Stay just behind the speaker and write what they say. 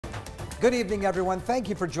Good evening, everyone. Thank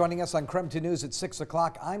you for joining us on KREM 2 News at 6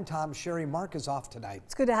 o'clock. I'm Tom. Sherry Mark is off tonight.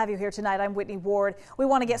 It's good to have you here tonight. I'm Whitney Ward. We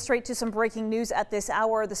want to get straight to some breaking news at this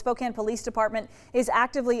hour. The Spokane Police Department is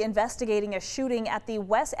actively investigating a shooting at a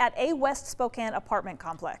West Spokane apartment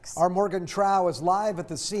complex. Our Morgan Trow is live at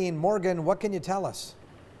the scene. Morgan, what can you tell us?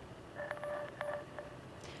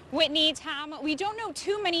 Whitney, Tom, we don't know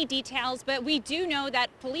too many details, but we do know that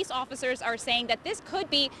police officers are saying that this could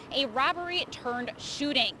be a robbery turned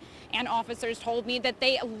shooting. And officers told me that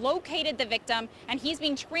they located the victim and he's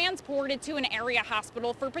being transported to an area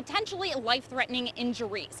hospital for potentially life-threatening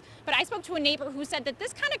injuries. But I spoke to a neighbor who said that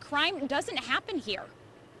this kind of crime doesn't happen here.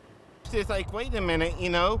 It's like, wait a minute,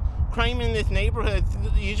 crime in this neighborhood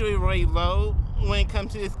is usually really low when it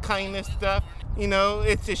comes to this kind of stuff.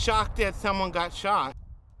 It's a shock that someone got shot.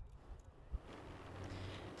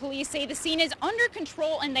 Police say the scene is under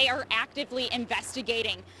control and they are actively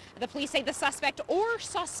investigating. The police say the suspect or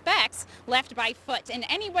suspects left by foot, and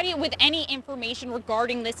anybody with any information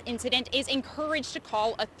regarding this incident is encouraged to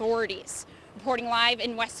call authorities. Reporting live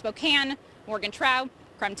in West Spokane, Morgan Trow,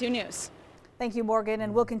 KREM 2 News. Thank you, Morgan,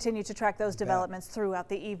 and we'll continue to track those developments throughout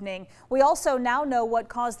the evening. We also now know what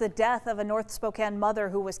caused the death of a North Spokane mother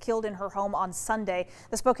who was killed in her home on Sunday.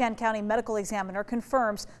 The Spokane County Medical Examiner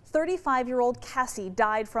confirms 35-year-old Cassie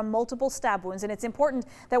died from multiple stab wounds, and it's important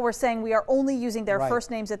that we're saying we are only using their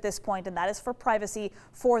first names at this point, and that is for privacy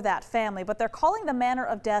for that family. But they're calling the manner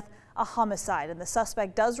of death a homicide, and the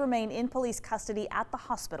suspect does remain in police custody at the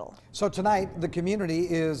hospital. So tonight, the community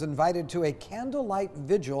is invited to a candlelight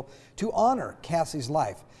vigil to honor Cassie's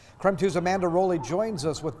life. KREM 2's Amanda Rowley joins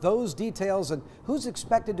us with those details and who's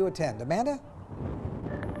expected to attend. Amanda?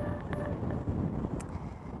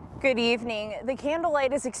 Good evening. The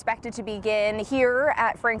candlelight is expected to begin here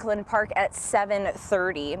at Franklin Park at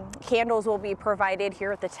 7:30. Candles will be provided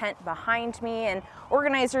here at the tent behind me, and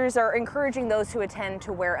organizers are encouraging those who attend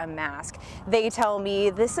to wear a mask. They tell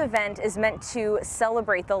me this event is meant to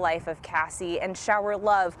celebrate the life of Cassie and shower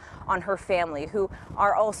love on her family, who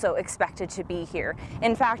are also expected to be here.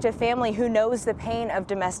 In fact, a family who knows the pain of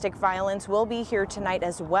domestic violence will be here tonight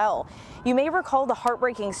as well. You may recall the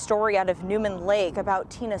heartbreaking story out of Newman Lake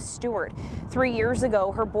about Tina Stewart. 3 years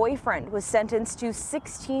ago, her boyfriend was sentenced to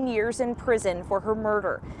 16 years in prison for her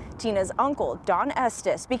murder. Tina's uncle, Don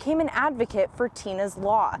Estes, became an advocate for Tina's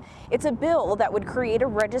Law. It's a bill that would create a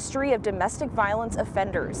registry of domestic violence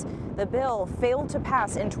offenders. The bill failed to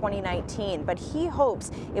pass in 2019, but he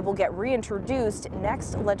hopes it will get reintroduced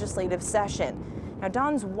next legislative session. Now,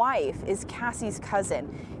 Don's wife is Cassie's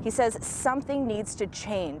cousin. He says something needs to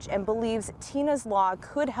change and believes Tina's Law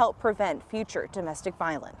could help prevent future domestic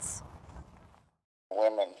violence.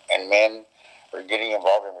 Women and men are getting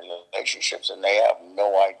involved in relationships and they have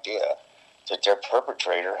no idea that their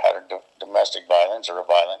perpetrator had a domestic violence or a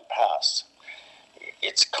violent past.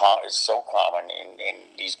 It's so common, and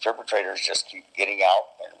these perpetrators just keep getting out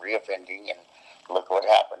and reoffending, and look what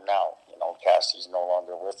happened now. Cassie's no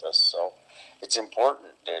longer with us, so it's important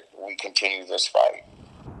that we continue this fight.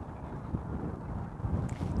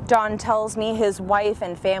 Don tells me his wife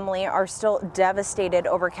and family are still devastated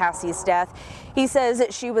over Cassie's death. He says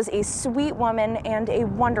she was a sweet woman and a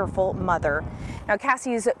wonderful mother. Now,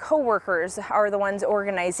 Cassie's co-workers are the ones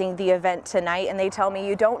organizing the event tonight, and they tell me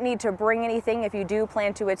you don't need to bring anything if you do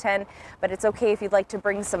plan to attend, but it's okay if you'd like to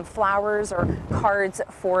bring some flowers or cards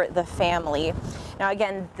for the family. Now,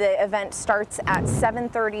 again, the event starts at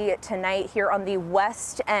 7:30 tonight here on the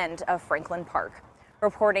west end of Franklin Park.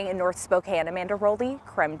 Reporting in North Spokane, Amanda Rowley,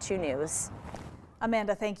 KREM 2 News.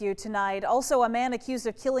 Amanda, thank you. Tonight, also a man accused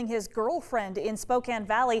of killing his girlfriend in Spokane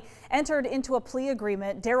Valley entered into a plea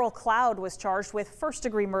agreement. Daryl Cloud was charged with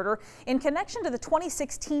first-degree murder in connection to the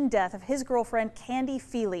 2016 death of his girlfriend, Candy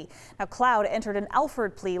Feely. Now, Cloud entered an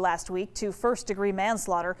Alford plea last week to first-degree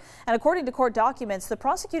manslaughter, and according to court documents, the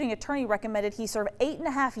prosecuting attorney recommended he serve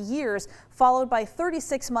 8.5 years, followed by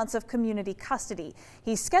 36 months of community custody.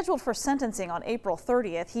 He's scheduled for sentencing on April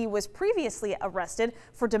 30th. He was previously arrested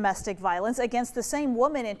for domestic violence against the same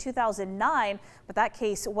woman in 2009, but that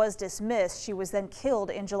case was dismissed. She was then killed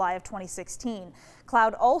in July of 2016.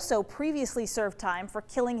 Cloud also previously served time for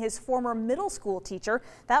killing his former middle school teacher.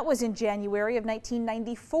 That was in January of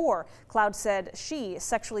 1994. Cloud said she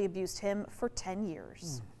sexually abused him for 10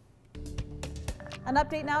 years. An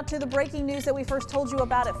update now to the breaking news that we first told you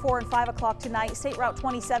about at 4 and 5 o'clock tonight. State Route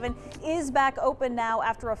 27 is back open now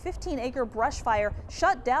after a 15-acre brush fire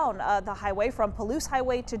shut down the highway from Palouse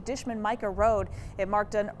Highway to Dishman-Micah Road. It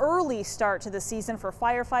marked an early start to the season for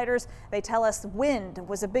firefighters. They tell us wind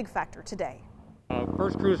was a big factor today.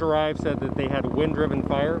 First crews arrived, said that they had a wind-driven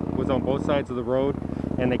fire, was on both sides of the road,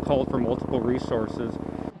 and they called for multiple resources.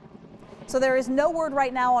 So there is no word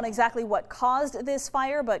right now on exactly what caused this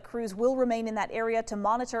fire, but crews will remain in that area to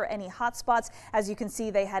monitor any hot spots. As you can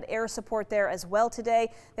see, they had air support there as well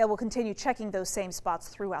today. They will continue checking those same spots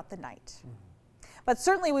throughout the night. But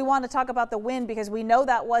certainly we want to talk about the wind because we know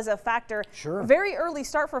that was a factor. Sure. Very early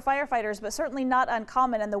start for firefighters, but certainly not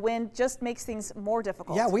uncommon, and the wind just makes things more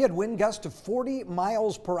difficult. Yeah, we had wind gusts of 40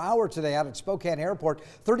 miles per hour today out at Spokane Airport.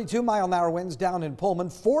 32-mile-an-hour winds down in Pullman.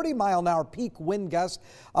 40-mile-an-hour peak wind gusts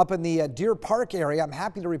up in the Deer Park area. I'm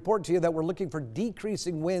happy to report to you that we're looking for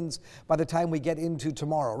decreasing winds by the time we get into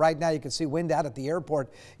tomorrow. Right now you can see wind out at the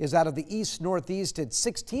airport is out of the east-northeast at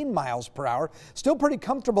 16 miles per hour. Still pretty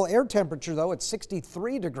comfortable air temperature, though, at 63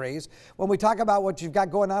 degrees. When we talk about what you've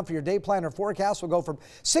got going on for your day plan or forecast, we'll go from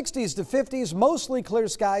 60s to 50s, mostly clear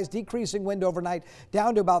skies, decreasing wind overnight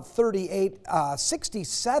down to about 38,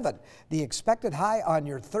 67, the expected high on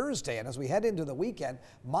your Thursday. And as we head into the weekend,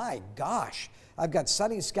 my gosh, I've got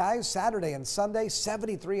sunny skies Saturday and Sunday,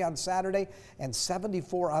 73 on Saturday and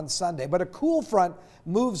 74 on Sunday. But a cool front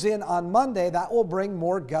moves in on Monday. That will bring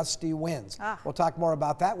more gusty winds. We'll talk more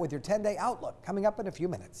about that with your 10-day outlook coming up in a few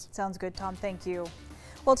minutes. Sounds good, Tom. Thank you.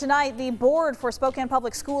 Well, tonight, the board for Spokane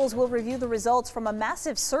Public Schools will review the results from a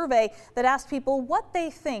massive survey that asked people what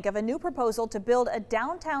they think of a new proposal to build a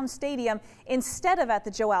downtown stadium instead of at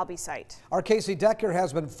the Joe Albi site. Our Casey Decker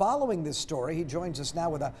has been following this story. He joins us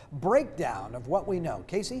now with a breakdown of what we know.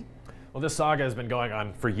 Casey? Well, this saga has been going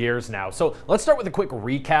on for years now. So let's start with a quick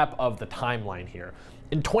recap of the timeline here.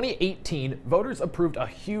 In 2018, voters approved a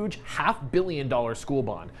huge $500 million school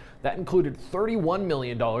bond. That included $31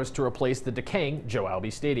 million to replace the decaying Joe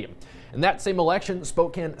Albi Stadium. In that same election,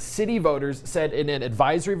 Spokane city voters said in an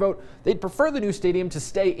advisory vote they'd prefer the new stadium to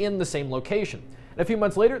stay in the same location. And a few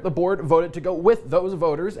months later, the board voted to go with those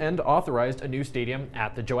voters and authorized a new stadium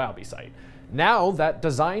at the Joe Albi site. Now that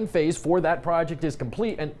design phase for that project is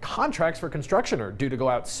complete and contracts for construction are due to go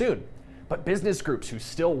out soon. But business groups who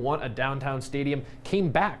still want a downtown stadium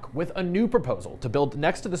came back with a new proposal to build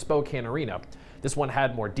next to the Spokane Arena. This one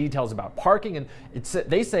had more details about parking, and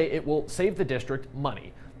they say it will save the district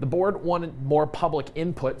money. The board wanted more public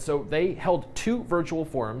input, so they held 2 virtual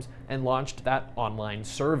forums and launched that online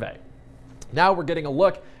survey. Now we're getting a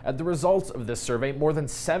look at the results of this survey. More than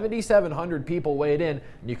 7,700 people weighed in,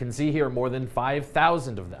 and you can see here more than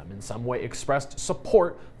 5,000 of them in some way expressed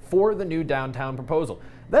support for the new downtown proposal.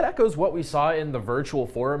 That echoes what we saw in the virtual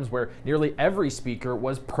forums where nearly every speaker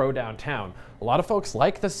was pro-downtown. A lot of folks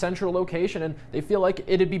like the central location and they feel like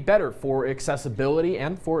it'd be better for accessibility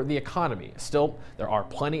and for the economy. Still, there are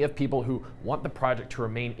plenty of people who want the project to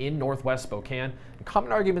remain in Northwest Spokane. And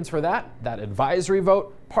common arguments for that advisory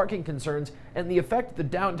vote, parking concerns, and the effect the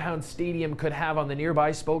downtown stadium could have on the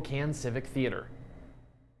nearby Spokane Civic Theater.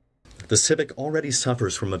 The Civic already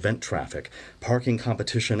suffers from event traffic, parking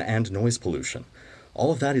competition, and noise pollution.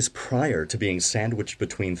 All of that is prior to being sandwiched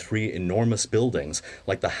between 3 enormous buildings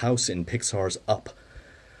like the house in Pixar's Up.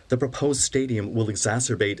 The proposed stadium will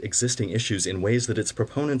exacerbate existing issues in ways that its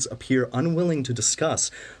proponents appear unwilling to discuss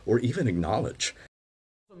or even acknowledge.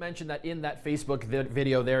 Mentioned that in that Facebook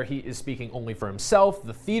video there, he is speaking only for himself,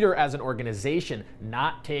 the theater as an organization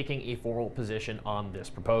not taking a formal position on this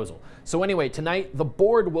proposal. So anyway, tonight the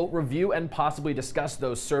board will review and possibly discuss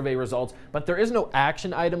those survey results, but there is no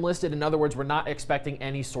action item listed. In other words, we're not expecting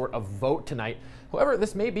any sort of vote tonight. However,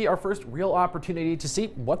 this may be our first real opportunity to see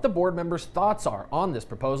what the board members' thoughts are on this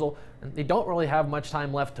proposal, and they don't really have much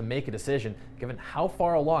time left to make a decision given how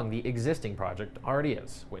far along the existing project already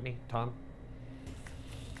is. Whitney, Tom?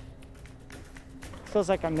 Feels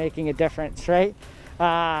like I'm making a difference, right?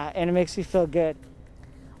 And it makes me feel good.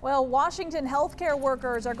 Well, Washington healthcare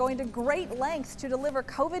workers are going to great lengths to deliver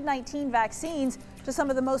COVID-19 vaccines to some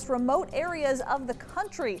of the most remote areas of the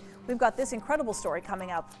country. We've got this incredible story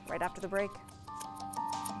coming up right after the break.